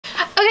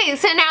Okay,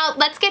 so now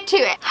let's get to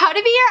it. How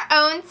to be your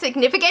own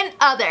significant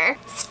other.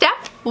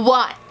 Step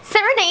 1.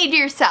 Serenade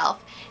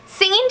yourself.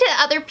 Singing to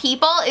other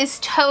people is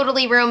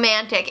totally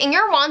romantic, and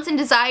your wants and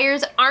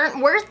desires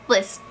aren't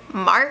worthless,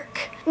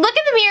 Mark. Look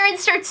in the mirror and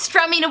start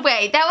strumming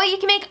away. That way you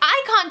can make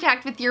eye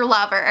contact with your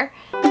lover.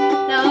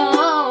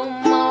 No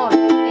more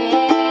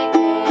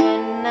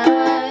can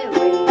I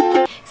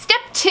wait.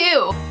 Step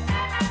 2.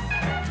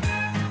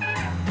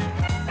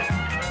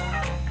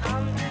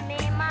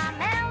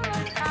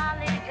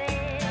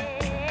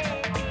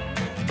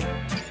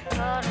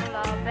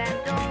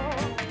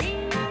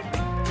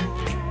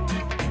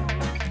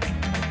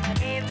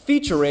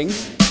 Featuring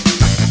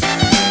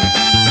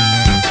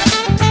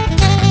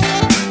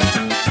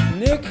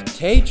Nikk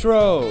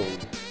Tetreault.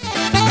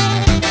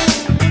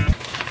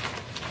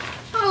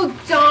 Oh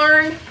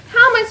darn!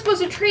 How am I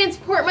supposed to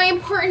transport my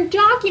important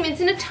documents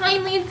in a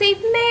timely and safe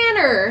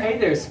manner? Hey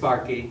there,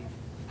 Sparky.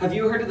 Have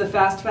you heard of the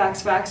fast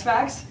facts? The fast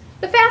facts?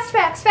 The fast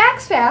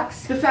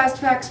facts?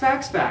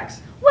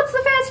 What's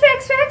the fast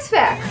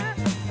facts?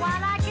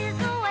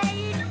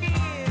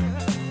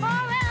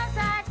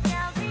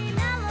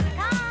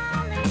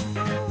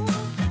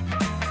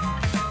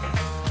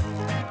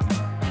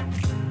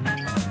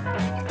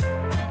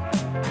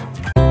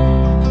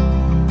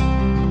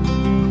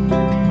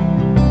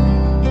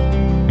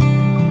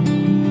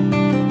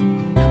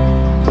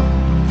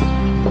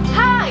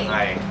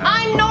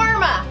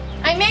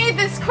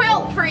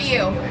 For you,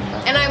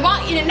 and I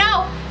want you to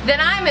know that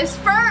I'm as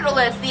fertile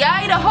as the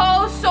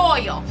Idaho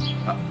soil.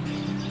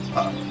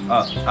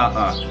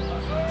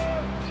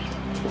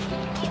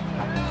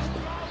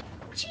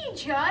 Gee,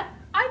 Judd,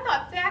 I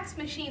thought fax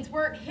machines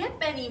weren't hip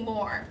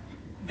anymore.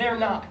 They're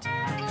not.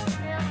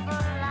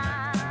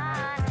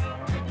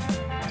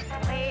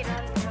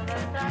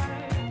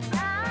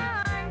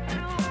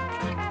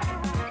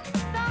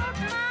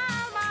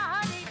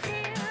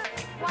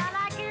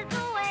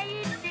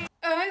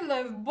 I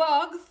love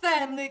Bog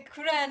Family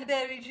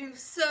cranberry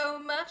juice so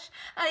much,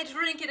 I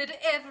drink it at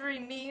every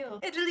meal.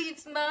 It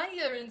leaves my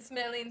urine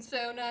smelling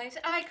so nice,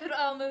 I could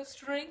almost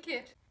drink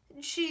it.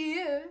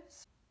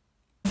 Cheers.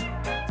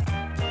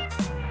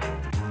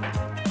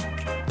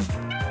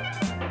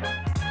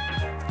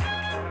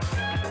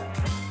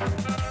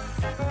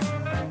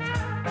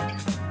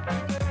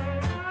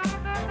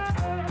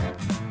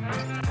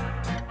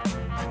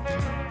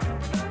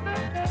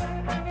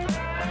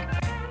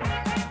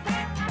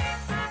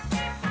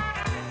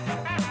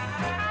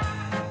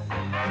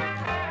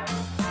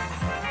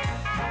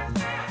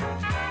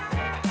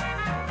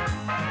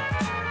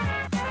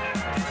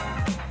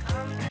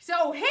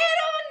 So head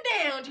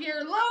on down to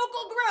your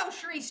local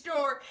grocery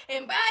store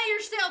and buy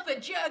yourself a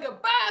jug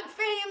of Bog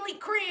Family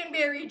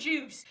cranberry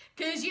juice,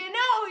 cause you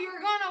know you're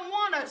gonna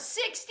want a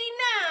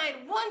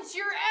 69 once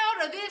you're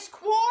out of this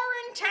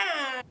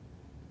quarantine.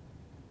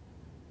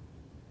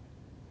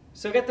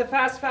 So get the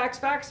fast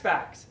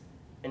facts,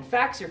 and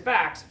fax your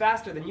facts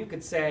faster than you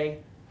could say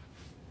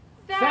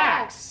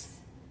Facts.